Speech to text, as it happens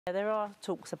There are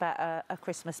talks about a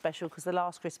Christmas special, because the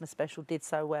last Christmas special did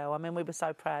so well. I mean, we were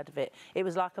so proud of it. It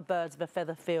was like a birds of a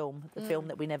feather film, the film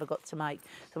that we never got to make.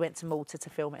 So we went to Malta to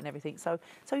film it and everything. So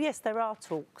yes, there are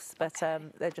talks, but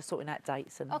they're just sorting out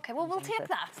dates. And okay, well, we'll take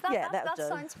that. That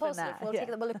sounds positive. We'll take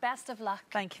that. Well, look, best of luck.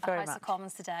 Thank you very much. House of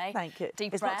Commons today. Thank you.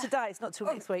 Deep it's breath. Not today. It's not till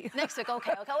next week. Next week.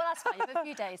 Okay. Well, that's fine. You have a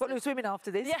few days. Well, we're swimming after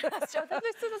this. Yeah, that's true.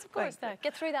 Of course. Now,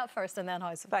 get through that first, and then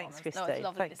House of Commons. Thanks, Christy. No, it's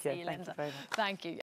lovely Thank to see you, Thank Linda. you very much. Thank you.